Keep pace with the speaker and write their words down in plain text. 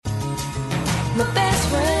My best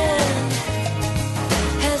friend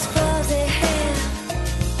has fuzzy hair.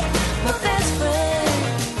 My best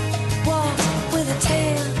friend walks with a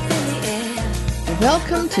tail in the air.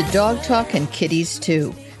 Welcome to Dog Talk and Kitties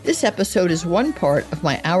Too. This episode is one part of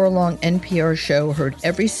my hour-long NPR show heard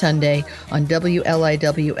every Sunday on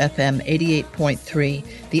WLIW-FM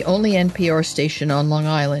 88.3, the only NPR station on Long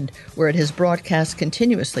Island, where it has broadcast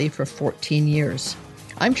continuously for 14 years.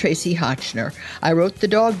 I'm Tracy Hotchner. I wrote the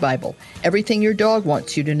Dog Bible, everything your dog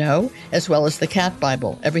wants you to know, as well as the Cat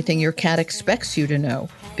Bible, everything your cat expects you to know,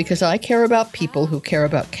 because I care about people who care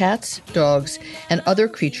about cats, dogs, and other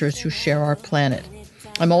creatures who share our planet.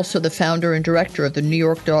 I'm also the founder and director of the New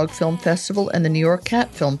York Dog Film Festival and the New York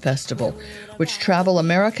Cat Film Festival, which travel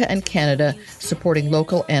America and Canada supporting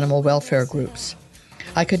local animal welfare groups.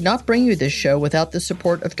 I could not bring you this show without the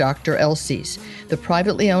support of Dr. Elsie's, the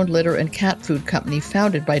privately owned litter and cat food company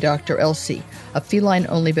founded by Dr. Elsie, a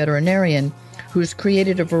feline-only veterinarian who's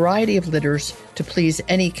created a variety of litters to please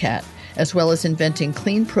any cat, as well as inventing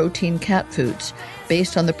clean protein cat foods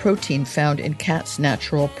based on the protein found in cats'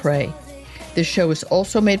 natural prey. This show is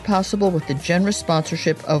also made possible with the generous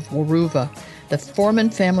sponsorship of Waruva, the Foreman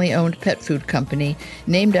family-owned pet food company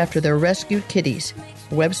named after their rescued kitties,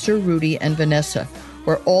 Webster, Rudy, and Vanessa,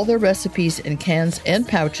 where all their recipes in cans and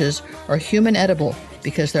pouches are human edible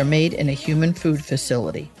because they're made in a human food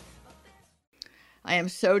facility. I am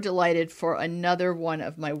so delighted for another one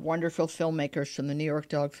of my wonderful filmmakers from the New York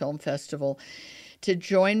Dog Film Festival to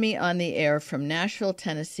join me on the air from Nashville,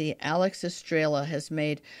 Tennessee. Alex Astrella has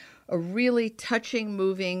made a really touching,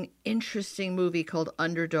 moving, interesting movie called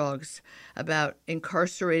Underdogs about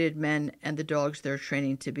incarcerated men and the dogs they're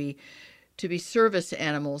training to be service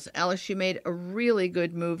animals. Alex, you made a really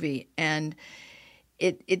good movie, and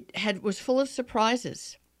it was full of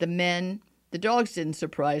surprises. The dogs didn't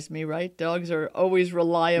surprise me, right? Dogs are always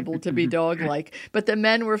reliable to be dog-like, but the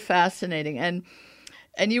men were fascinating, and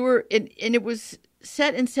it was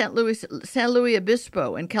set in San Luis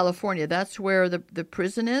Obispo in California. That's where the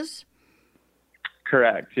prison is?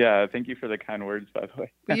 Correct. Yeah. Thank you for the kind words, by the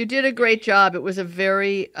way. You did a great job. It was a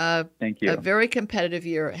very Thank you. A very competitive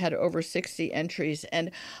year. It had over 60 entries. And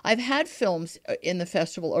I've had films in the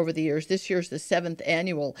festival over the years. This year's the 7th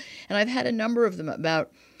annual. And I've had a number of them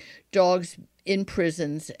about dogs in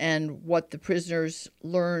prisons and what the prisoners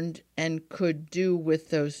learned from and could do with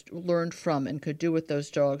those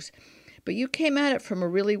dogs. But you came at it from a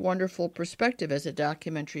really wonderful perspective as a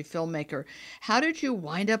documentary filmmaker. How did you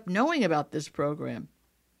wind up knowing about this program?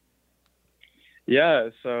 Yeah,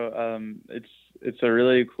 so it's a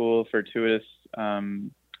really cool, fortuitous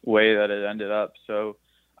way that it ended up. So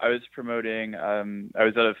I was promoting, I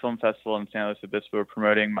was at a film festival in San Luis Obispo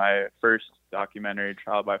promoting my first documentary,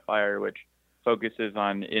 Trial by Fire, which focuses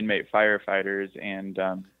on inmate firefighters and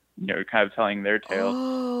kind of telling their tale.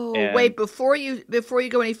 Oh, wait, before you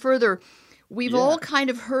go any further, we've all kind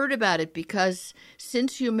of heard about it because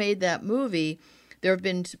since you made that movie, there have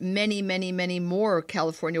been many, many, many more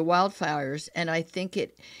California wildfires, and I think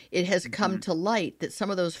it has come to light that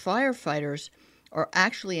some of those firefighters are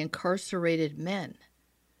actually incarcerated men.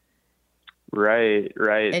 Right.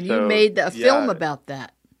 And you made a film about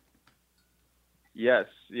that. Yes,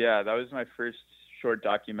 yeah, that was my first short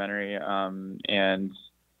documentary, and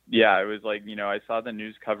yeah, it was like, I saw the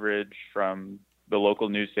news coverage from the local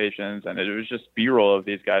news stations, and it was just B-roll of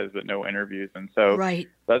these guys, but no interviews. And so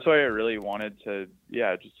that's why I really wanted to,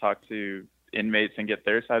 just talk to inmates and get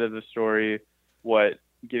their side of the story,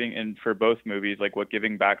 for both movies, like what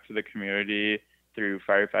giving back to the community through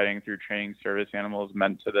firefighting, through training service animals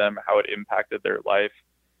meant to them, how it impacted their life,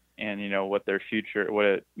 and, what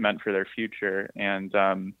it meant for their future. And,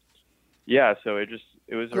 so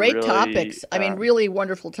it was great really, topics. I mean, really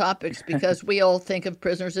wonderful topics because we all think of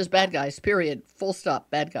prisoners as bad guys, period, full stop,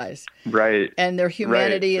 bad guys. Right. And their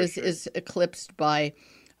humanity is eclipsed by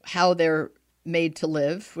how they're made to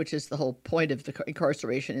live, which is the whole point of the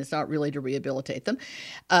incarceration. It's not really to rehabilitate them.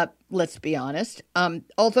 Let's be honest.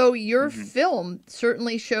 Although your film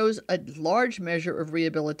certainly shows a large measure of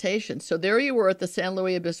rehabilitation. So there you were at the San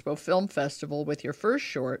Luis Obispo Film Festival with your first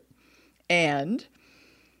short and...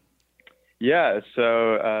 Yeah,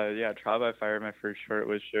 so Trial by Fire, my first short,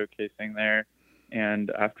 was showcasing there.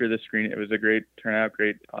 And after the screening, it was a great turnout,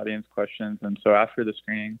 great audience questions. And so after the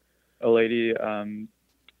screening, a lady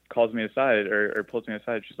calls me aside or pulls me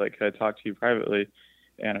aside. She's like, "Could I talk to you privately?"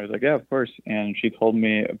 And I was like, "Yeah, of course." And she told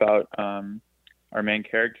me about our main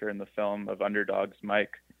character in the film of Underdogs,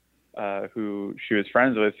 Mike, who she was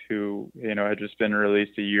friends with, who, had just been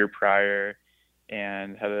released a year prior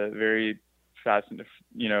and had a very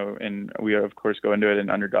and we of course go into it in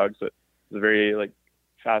Underdogs, but it was a very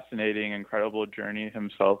fascinating, incredible journey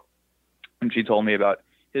himself. And she told me about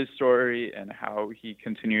his story and how he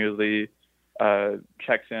continually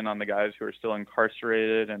checks in on the guys who are still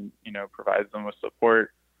incarcerated and, provides them with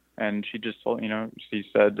support. And she just told, she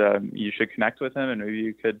said, you should connect with him and maybe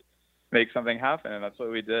you could make something happen. And that's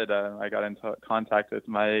what we did. I got into contact with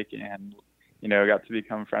Mike and, got to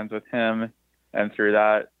become friends with him. And through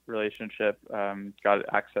that relationship, got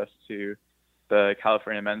access to the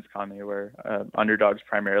California Men's Colony where Underdogs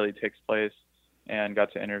primarily takes place, and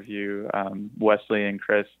got to interview Wesley and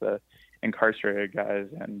Chris, the incarcerated guys.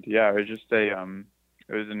 And yeah, it was just it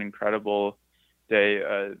was an incredible day.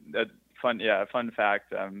 A fun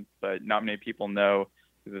fact, but not many people know,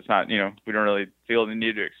 because it's not, we don't really feel the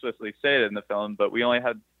need to explicitly say it in the film, but we only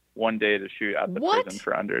had one day to shoot at the prison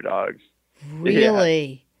for Underdogs.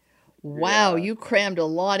 Really? Yeah. Wow, Yeah. you crammed a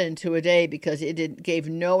lot into a day because it gave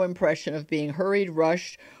no impression of being hurried,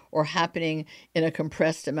 rushed, or happening in a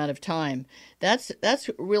compressed amount of time. That's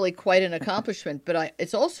really quite an accomplishment, but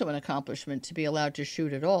it's also an accomplishment to be allowed to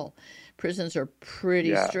shoot at all. Prisons are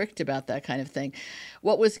pretty strict about that kind of thing.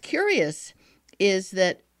 What was curious is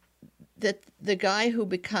that the guy who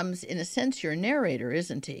becomes, in a sense, your narrator,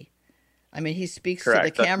 isn't he? I mean, he speaks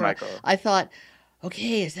Correct, to the camera. Michael. I thought,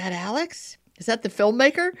 okay, is that Alex? Is that the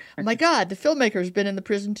filmmaker? Oh my God, the filmmaker's been in the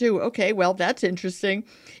prison too. Okay, well, that's interesting.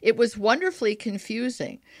 It was wonderfully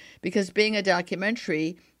confusing because being a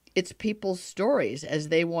documentary, it's people's stories as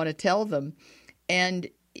they want to tell them. And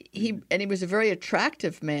he was a very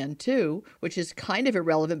attractive man too, which is kind of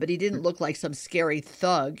irrelevant, but he didn't look like some scary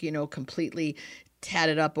thug, completely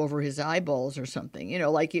tatted up over his eyeballs or something,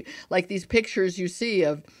 like these pictures you see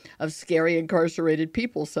of scary incarcerated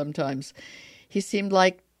people sometimes. He seemed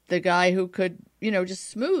like the guy who could, just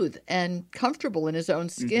smooth and comfortable in his own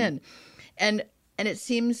skin. Mm-hmm. And it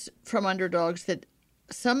seems from Underdogs that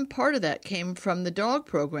some part of that came from the dog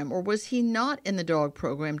program, or was he not in the dog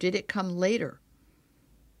program? Did it come later?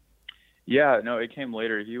 Yeah, no, it came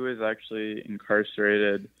later. He was actually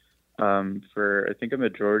incarcerated for, I think, a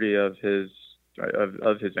majority of his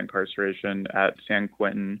incarceration at San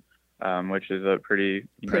Quentin, which is a pretty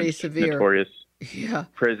severe, notorious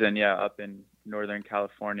prison, up in Northern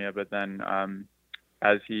California. But then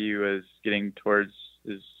as he was getting towards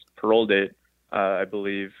his parole date, I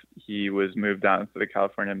believe he was moved down to the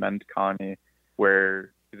California Men's Colony,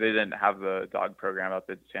 where they didn't have the dog program up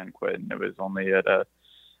at San Quentin. It was only at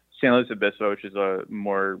San Luis Obispo, which is a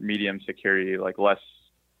more medium security, like less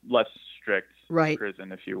strict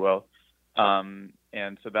prison, if you will.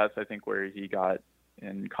 And so that's, I think, where he got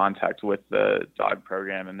in contact with the dog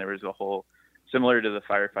program. And there was a whole, similar to the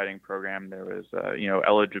firefighting program, there was,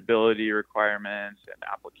 eligibility requirements and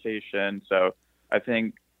application. So I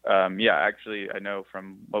think, actually, I know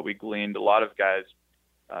from what we gleaned, a lot of guys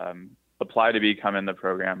apply to become in the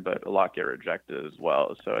program, but a lot get rejected as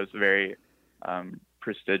well. So it's very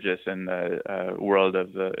prestigious in the world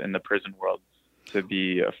in the prison world to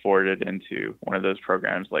be afforded into one of those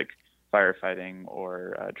programs like firefighting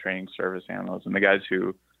or training service animals. And the guys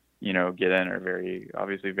who, get in are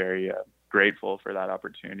very grateful for that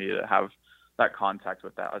opportunity to have that contact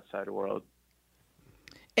with the outside world.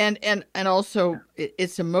 And also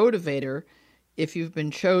it's a motivator if you've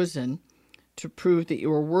been chosen to prove that you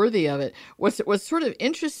were worthy of it. What's sort of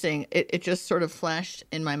interesting, it just sort of flashed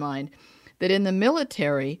in my mind that in the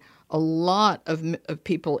military, a lot of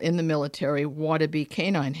people in the military want to be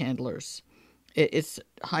canine handlers. It's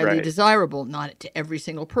highly desirable, not to every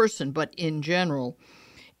single person, but in general.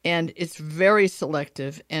 And it's very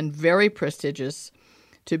selective and very prestigious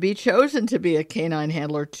to be chosen to be a canine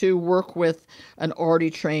handler, to work with an already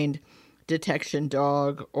trained detection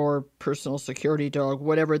dog or personal security dog,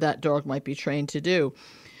 whatever that dog might be trained to do.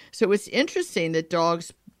 So it's interesting that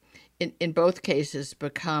dogs, in both cases,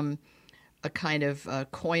 become a kind of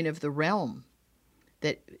coin of the realm.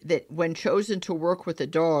 That when chosen to work with a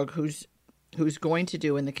dog who's going to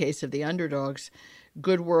do, in the case of the Underdogs,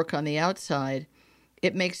 good work on the outside,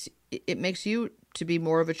 it makes you to be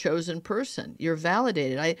more of a chosen person. You're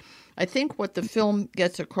validated. I think what the film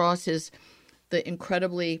gets across is the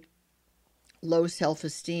incredibly low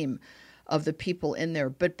self-esteem of the people in there,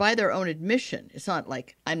 but by their own admission. It's not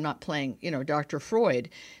like I'm not playing, Dr. Freud.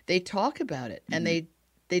 They talk about it, and they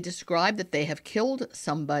describe that they have killed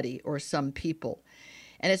somebody or some people.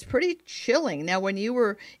 And it's pretty chilling. Now, when you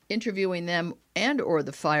were interviewing them and or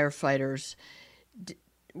the firefighters,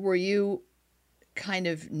 were you kind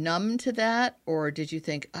of numb to that, or did you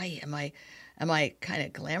think, am I Am I kind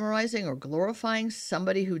of glamorizing or glorifying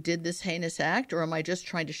somebody who did this heinous act, or am I just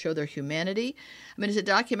trying to show their humanity? I mean, as a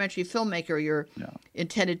documentary filmmaker, you're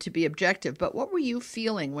intended to be objective, but what were you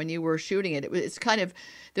feeling when you were shooting it? It's kind of,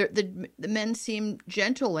 the men seem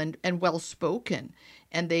gentle and well-spoken,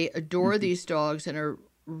 and they adore these dogs and are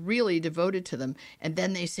really devoted to them. And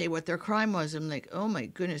then they say what their crime was. I'm like, oh my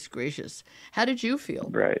goodness gracious. How did you feel?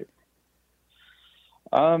 Right.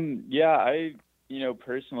 Yeah, I,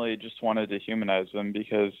 personally just wanted to humanize them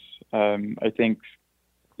because I think,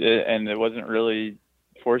 and it wasn't really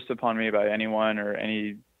forced upon me by anyone or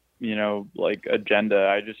any, agenda.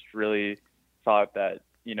 I just really thought that,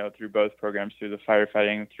 through both programs, through the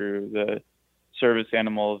firefighting, through the service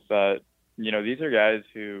animals, that, these are guys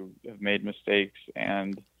who have made mistakes,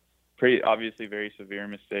 and pretty obviously very severe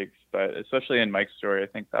mistakes, but especially in Mike's story, I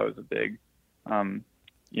think that was a big, kind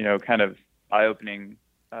of eye-opening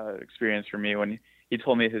experience for me when he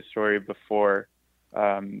told me his story before,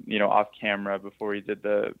 off camera, before he did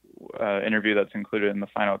the interview that's included in the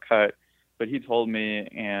final cut. But he told me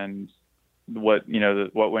and what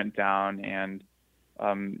went down, and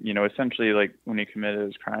essentially, like, when he committed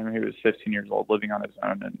his crime, he was 15 years old, living on his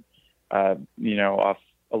own, and off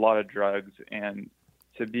a lot of drugs, and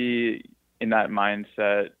to be in that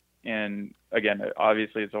mindset, and again,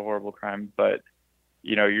 obviously it's a horrible crime, but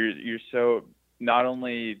you're so, not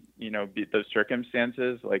only those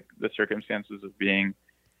circumstances, like the circumstances of being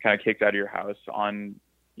kind of kicked out of your house on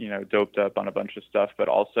doped up on a bunch of stuff, but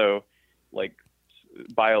also like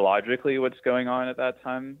biologically what's going on at that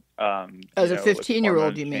time. As a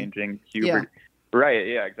 15-year-old, you mean? Changing puberty. Yeah. Right.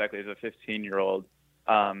 Yeah, exactly. As a 15-year-old.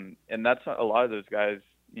 And that's a lot of those guys,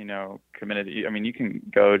 committed. I mean, you can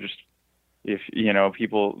go just, if,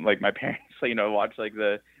 people like my parents, watch like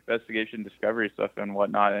the investigation discovery stuff and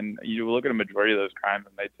whatnot, and you look at a majority of those crimes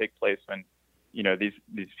and they take place when, these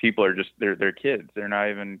people are just, they're kids. They're not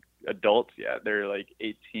even adults yet. They're like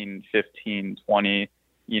 18, 15, 20,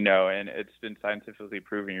 and it's been scientifically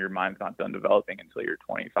proven your mind's not done developing until you're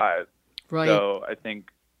 25. Right. So I think,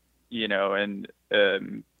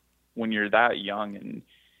 when you're that young, and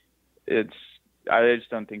I just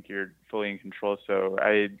don't think you're fully in control. So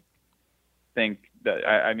I think that,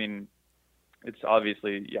 I mean, it's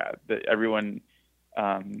obviously, that everyone,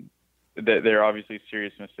 that they're obviously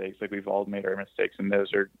serious mistakes. Like, we've all made our mistakes, and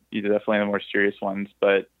those are definitely the more serious ones.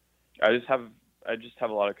 But I just have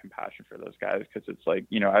a lot of compassion for those guys, because it's like,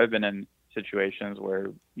 I've been in situations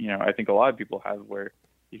where, I think a lot of people have, where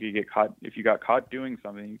if you got caught doing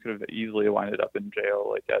something, you could have easily winded up in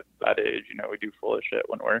jail. Like, at that age, we do foolish shit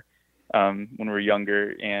when we're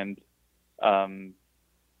younger. And,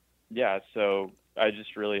 so I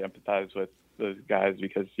just really empathize with those guys,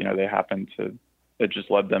 because, it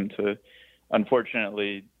just led them to,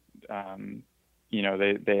 unfortunately, they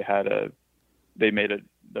made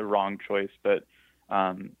the wrong choice. But,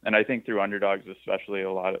 and I think through Underdogs, especially,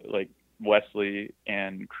 a lot of, like, Wesley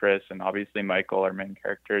and Chris, and obviously Michael, our main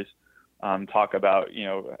characters, talk about,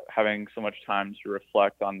 having so much time to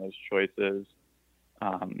reflect on those choices,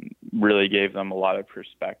 really gave them a lot of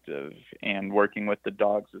perspective, and working with the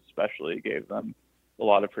dogs especially gave them a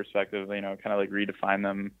lot of perspective, kind of like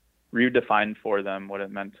redefine for them what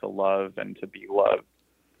it meant to love and to be loved.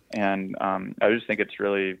 And I just think it's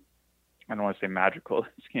really, I don't want to say magical,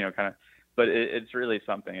 it's, kind of, but it's really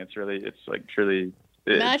something. It's like truly.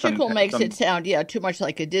 Magical makes it sound, too much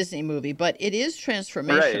like a Disney movie, but it is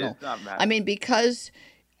transformational. Right, it's not magical. I mean, because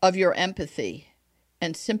of your empathy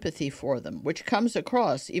and sympathy for them, which comes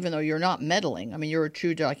across, even though you're not meddling. I mean, you're a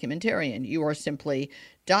true documentarian. You are simply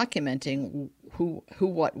documenting who,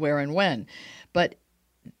 what, where, and when. But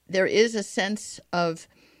there is a sense of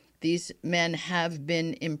these men have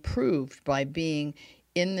been improved by being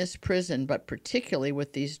in this prison, but particularly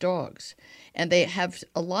with these dogs. And they have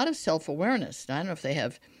a lot of self-awareness. I don't know if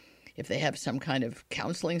they have some kind of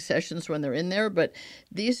counseling sessions when they're in there, but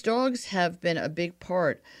these dogs have been a big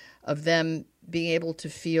part of them being able to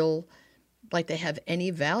feel like they have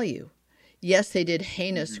any value. Yes, they did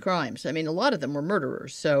heinous crimes. I mean, a lot of them were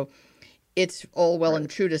murderers. So it's all well and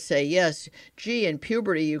true to say, yes, gee, in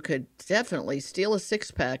puberty, you could definitely steal a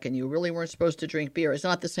six-pack and you really weren't supposed to drink beer. It's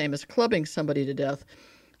not the same as clubbing somebody to death,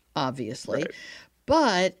 obviously. Right.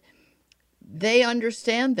 But they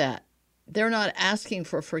understand that. They're not asking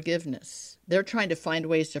for forgiveness. They're trying to find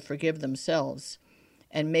ways to forgive themselves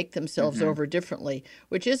and make themselves over differently,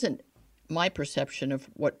 which isn't my perception of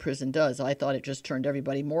what prison does. I thought it just turned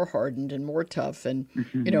everybody more hardened and more tough and,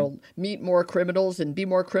 meet more criminals and be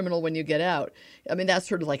more criminal when you get out. I mean, that's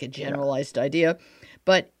sort of like a generalized idea.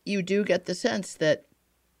 But you do get the sense that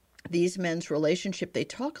these men's relationship, they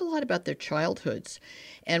talk a lot about their childhoods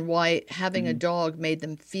and why having a dog made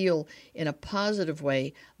them feel in a positive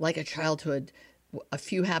way like a childhood, a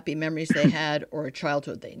few happy memories they had, or a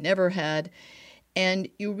childhood they never had. And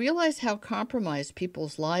you realize how compromised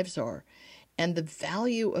people's lives are and the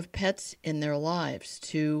value of pets in their lives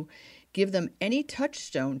to give them any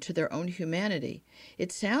touchstone to their own humanity.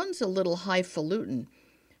 It sounds a little highfalutin,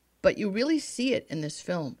 but you really see it in this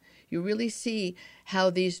film. You really see how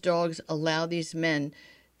these dogs allow these men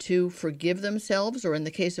to forgive themselves, or in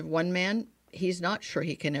the case of one man, he's not sure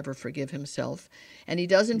he can ever forgive himself. And he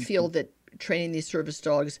doesn't feel that training these service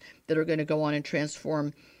dogs that are going to go on and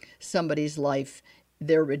transform somebody's life,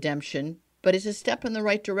 their redemption, but it's a step in the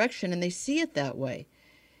right direction, and they see it that way.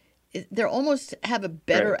 They almost have a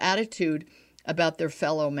better attitude about their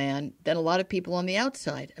fellow man than a lot of people on the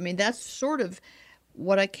outside. I mean, that's sort of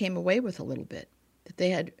what I came away with a little bit, that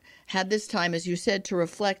they had this time, as you said, to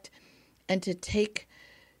reflect and to take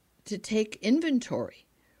inventory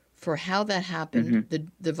for how that happened,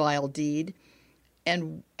 the vile deed,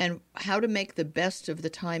 and how to make the best of the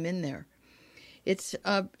time in there. It's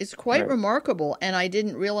quite remarkable, and I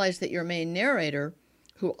didn't realize that your main narrator,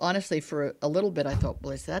 who honestly for a little bit I thought,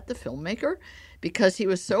 well, is that the filmmaker? Because he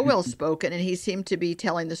was so well spoken, and he seemed to be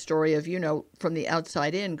telling the story of, from the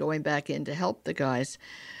outside in, going back in to help the guys,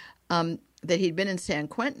 that he'd been in San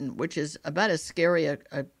Quentin, which is about as scary a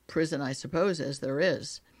prison, I suppose, as there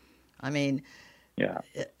is. I mean,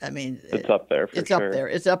 it's up there for it's sure. Up there.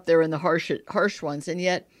 It's up there in the harsh ones, and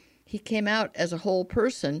yet he came out as a whole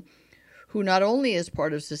person who not only is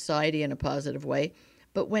part of society in a positive way,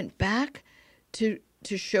 but went back to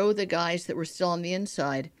show the guys that were still on the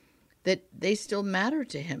inside that they still mattered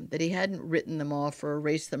to him, that he hadn't written them off or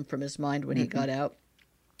erased them from his mind when he got out,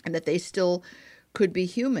 and that they still could be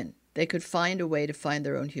human. They could find a way to find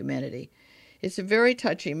their own humanity. It's a very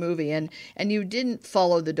touching movie, and you didn't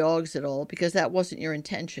follow the dogs at all because that wasn't your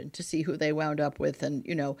intention, to see who they wound up with and,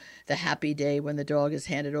 the happy day when the dog is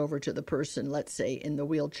handed over to the person, let's say, in the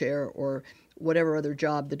wheelchair or whatever other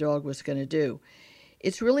job the dog was going to do.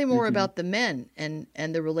 It's really more about the men and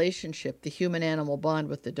the relationship, the human-animal bond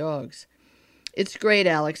with the dogs. It's great,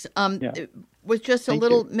 Alex. With just a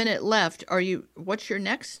little minute left, what's your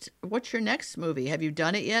next movie? Have you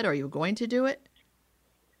done it yet? Are you going to do it?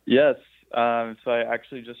 Yes. So I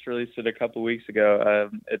actually just released it a couple weeks ago.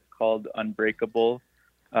 It's called Unbreakable,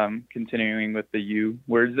 continuing with the U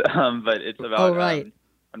words, but it's about one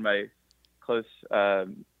of my close,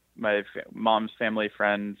 my mom's family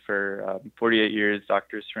friend for 48 years,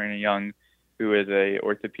 Dr. Serena Young, who is a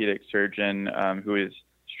orthopedic surgeon who was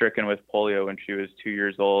stricken with polio when she was 2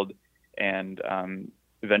 years old, and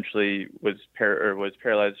eventually was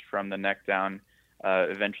paralyzed from the neck down.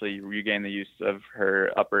 Eventually regained the use of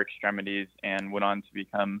her upper extremities and went on to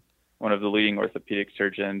become one of the leading orthopedic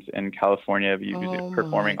surgeons in California,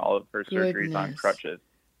 performing all of her surgeries on crutches.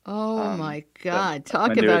 Oh, my God.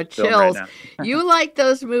 Talk about chills. You like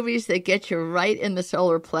those movies that get you right in the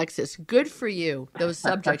solar plexus. Good for you. Those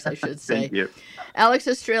subjects, I should say. Thank you. Alex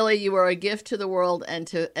Astrella, you are a gift to the world and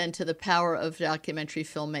to the power of documentary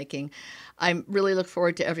filmmaking. I really look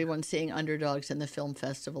forward to everyone seeing Underdogs in the Film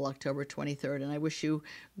Festival, October 23rd, and I wish you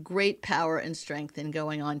great power and strength in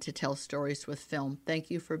going on to tell stories with film. Thank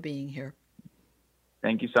you for being here.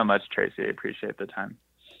 Thank you so much, Tracy. I appreciate the time.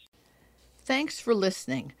 Thanks for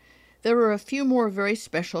listening. There are a few more very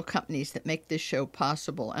special companies that make this show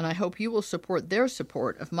possible, and I hope you will support their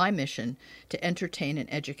support of my mission to entertain and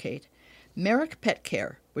educate. Merrick Pet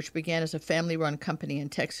Care, which began as a family-run company in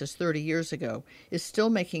Texas 30 years ago, is still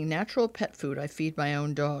making natural pet food I feed my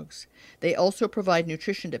own dogs. They also provide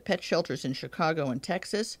nutrition to pet shelters in Chicago and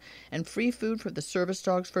Texas, and free food for the service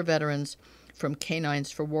dogs for veterans from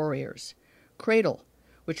Canines for Warriors. Cradle,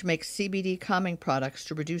 which makes CBD calming products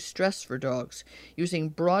to reduce stress for dogs, using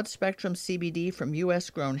broad-spectrum CBD from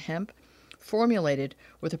U.S.-grown hemp, formulated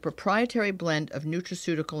with a proprietary blend of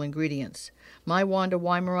nutraceutical ingredients. My Wanda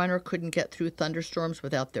Weimaraner couldn't get through thunderstorms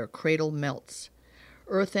without their Cradle melts.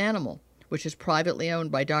 Earth Animal, which is privately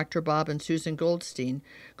owned by Dr. Bob and Susan Goldstein,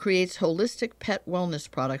 creates holistic pet wellness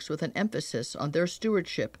products with an emphasis on their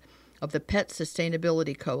stewardship of the Pet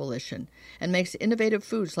Sustainability Coalition, and makes innovative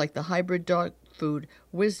foods like the hybrid dog food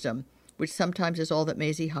Wisdom, which sometimes is all that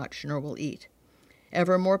Maisie Hotchner will eat.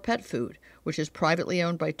 Evermore Pet Food, which is privately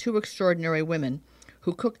owned by two extraordinary women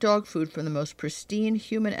who cook dog food from the most pristine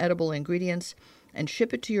human edible ingredients and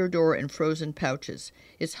ship it to your door in frozen pouches.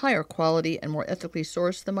 It's higher quality and more ethically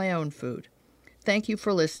sourced than my own food. Thank you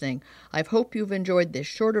for listening. I hope you've enjoyed this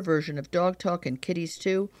shorter version of Dog Talk and Kitties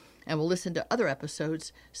Too, and will listen to other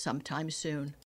episodes sometime soon.